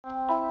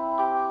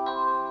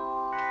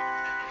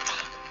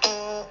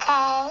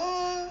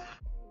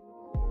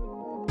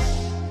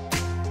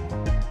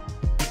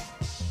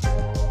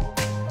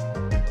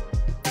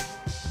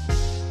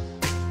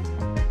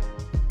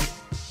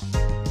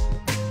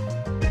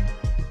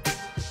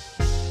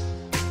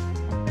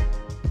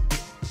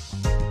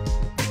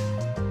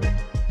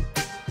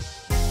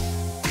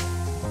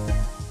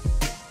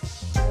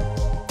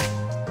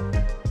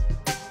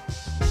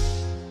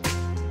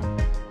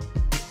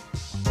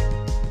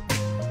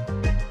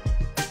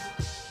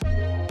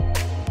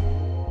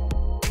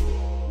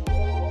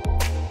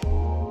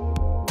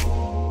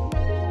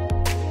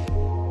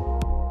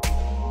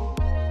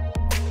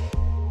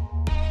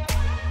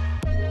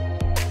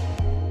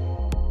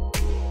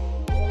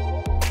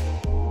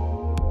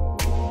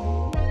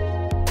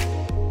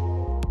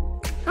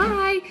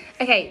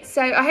Okay,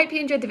 so I hope you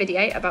enjoyed the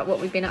video about what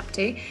we've been up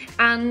to,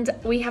 and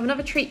we have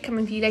another treat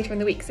coming for you later in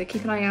the week, so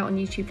keep an eye out on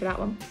YouTube for that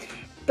one.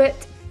 But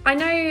I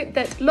know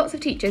that lots of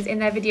teachers in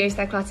their videos,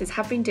 their classes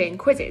have been doing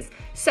quizzes.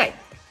 So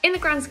in the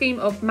grand scheme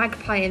of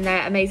magpieing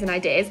their amazing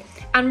ideas,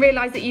 and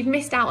realise that you've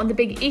missed out on the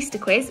big Easter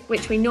quiz,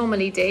 which we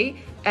normally do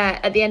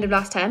at the end of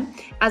last term,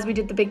 as we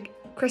did the big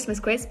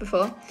Christmas quiz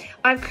before,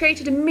 I've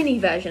created a mini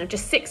version of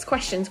just 6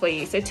 questions for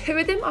you. So 2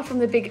 of them are from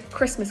the big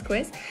Christmas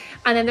quiz,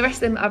 and then the rest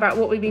of them are about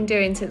what we've been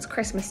doing since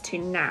Christmas to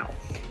now.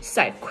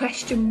 So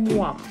question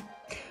 1.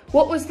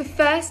 What was the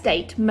first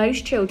date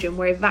most children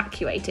were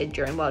evacuated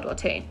during World War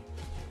II?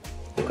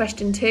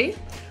 Question 2.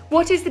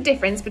 What is the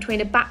difference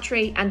between a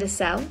battery and a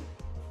cell?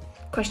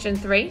 Question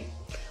 3.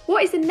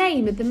 What is the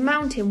name of the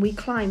mountain we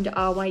climbed at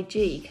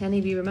RYG? Can any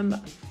of you remember?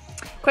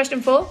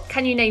 Question 4,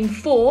 can you name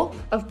 4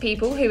 of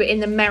people who were in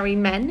the Merry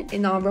Men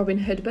in our Robin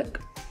Hood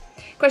book?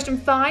 Question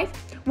 5,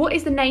 what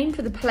is the name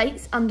for the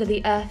plates under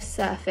the Earth's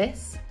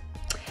surface?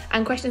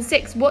 And question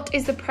 6, what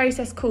is the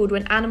process called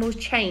when animals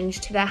change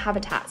to their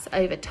habitats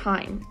over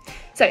time?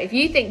 So if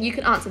you think you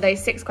can answer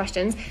those 6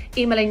 questions,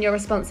 email in your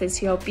responses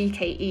to your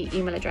BKE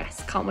email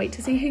address. Can't wait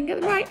to see who can get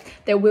them right.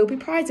 There will be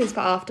prizes for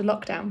after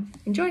lockdown.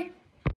 Enjoy.